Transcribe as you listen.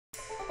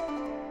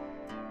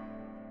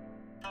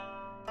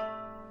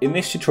In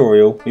this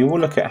tutorial, we will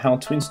look at how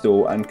to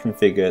install and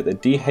configure the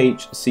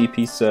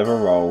DHCP server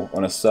role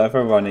on a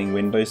server running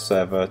Windows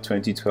Server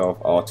 2012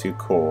 R2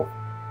 Core.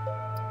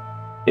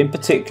 In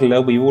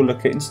particular, we will look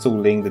at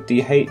installing the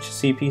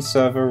DHCP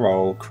server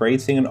role,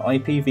 creating an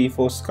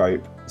IPv4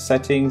 scope,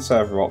 setting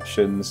server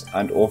options,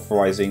 and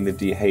authorizing the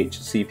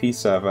DHCP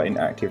server in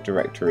Active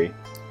Directory.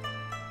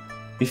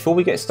 Before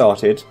we get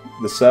started,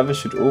 the server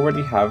should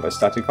already have a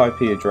static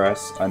IP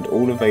address and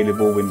all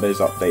available Windows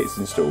updates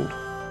installed.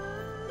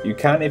 You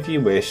can, if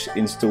you wish,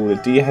 install the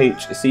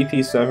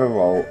DHCP server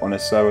role on a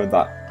server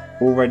that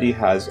already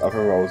has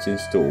other roles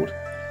installed.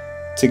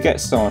 To get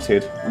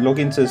started, log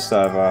into the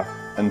server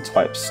and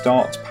type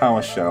Start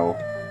PowerShell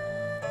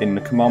in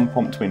the command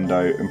prompt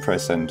window and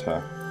press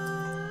Enter.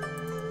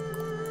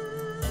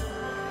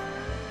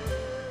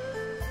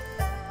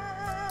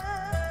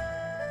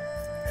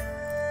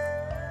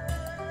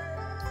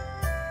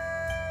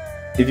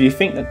 If you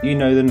think that you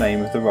know the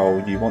name of the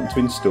role you want to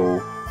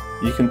install,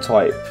 you can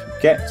type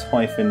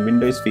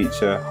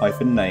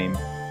Get-WindowsFeature Name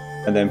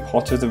and then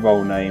part of the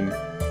role name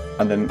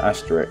and then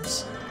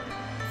asterisk.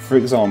 For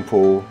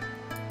example,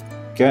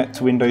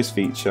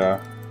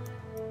 Get-WindowsFeature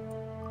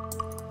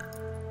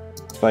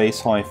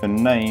space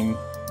 -name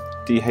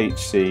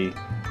DHC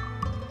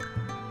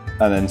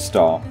and then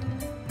star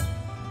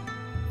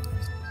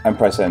and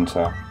press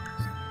Enter.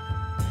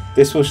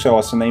 This will show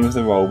us the name of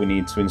the role we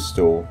need to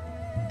install,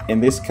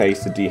 in this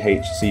case the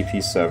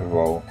DHCP server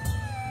role.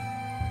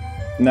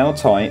 Now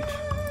type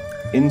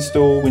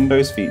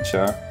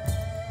Install-WindowsFeature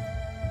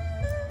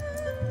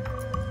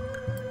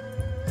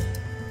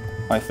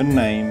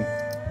 -name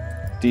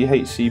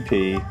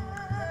DHCP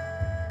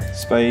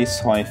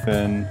space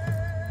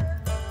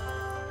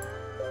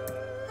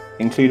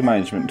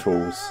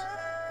 -IncludeManagementTools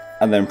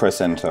and then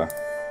press Enter.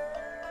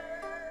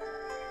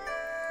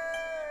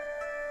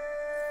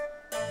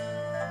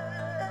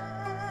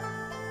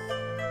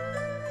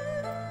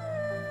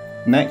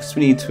 Next,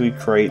 we need to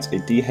create a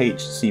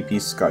DHCP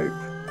scope.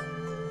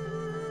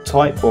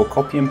 Type or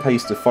copy and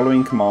paste the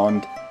following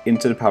command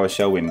into the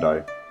PowerShell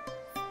window.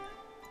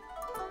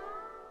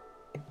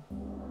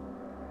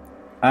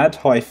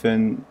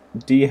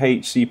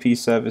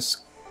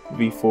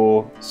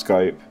 Add-DhcpServerInDC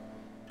scope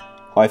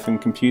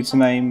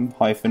 -ComputerName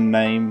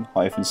 -name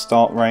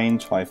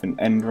 -StartRange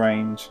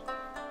 -EndRange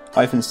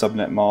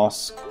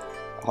SubnetMask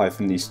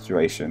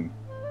LeaseDuration.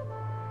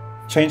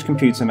 Change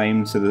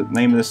ComputerName to the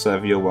name of the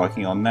server you're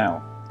working on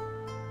now.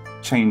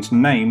 Change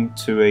name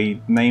to a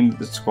name that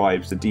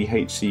describes the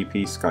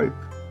DHCP scope.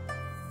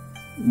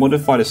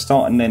 Modify the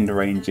start and end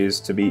ranges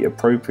to be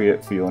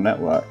appropriate for your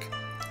network.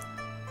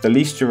 The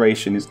lease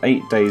duration is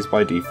 8 days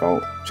by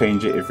default,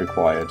 change it if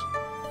required.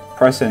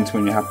 Press Enter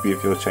when you're happy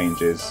with your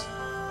changes.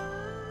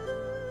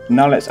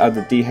 Now let's add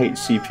the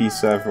DHCP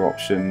server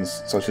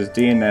options such as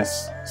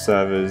DNS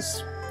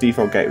servers,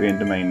 default gateway and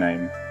domain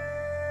name.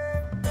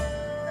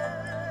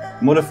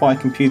 Modify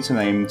computer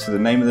name to the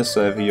name of the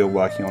server you're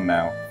working on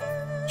now.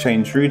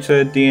 Change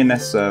router, DNS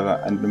server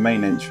and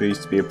domain entries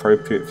to be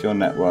appropriate for your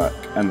network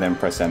and then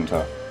press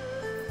Enter.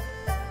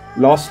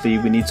 Lastly,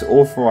 we need to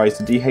authorize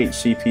the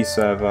DHCP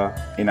server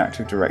in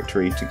Active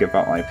Directory to give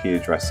out IP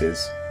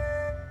addresses.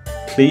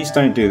 Please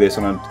don't do this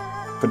on a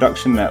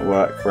production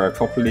network where a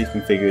properly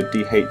configured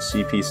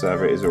DHCP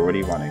server is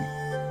already running.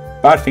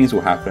 Bad things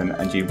will happen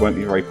and you won't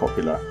be very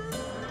popular.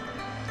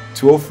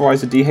 To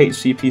authorize the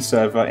DHCP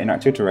server in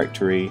Active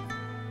Directory,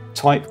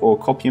 type or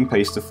copy and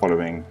paste the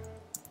following.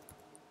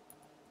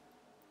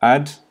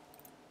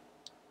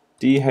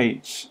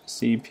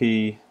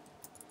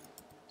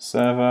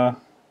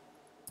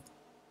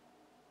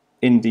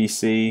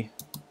 Add-DhcpServerInDC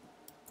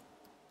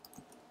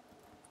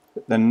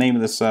the name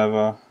of the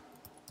server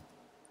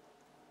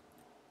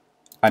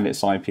and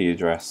its IP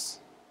address.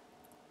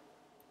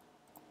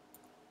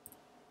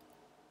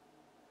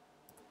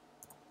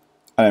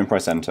 And then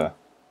press Enter.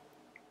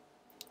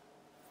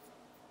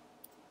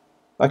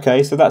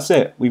 Okay, so that's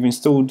it. We've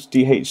installed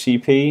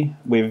DHCP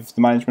with the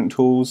management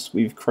tools,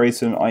 we've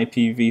created an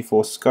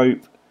IPv4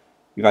 scope,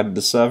 we've added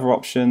the server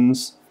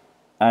options,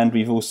 and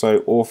we've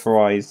also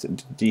authorized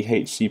the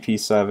DHCP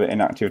server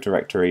in Active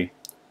Directory.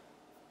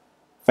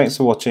 Thanks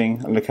for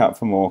watching and look out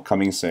for more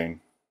coming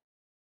soon.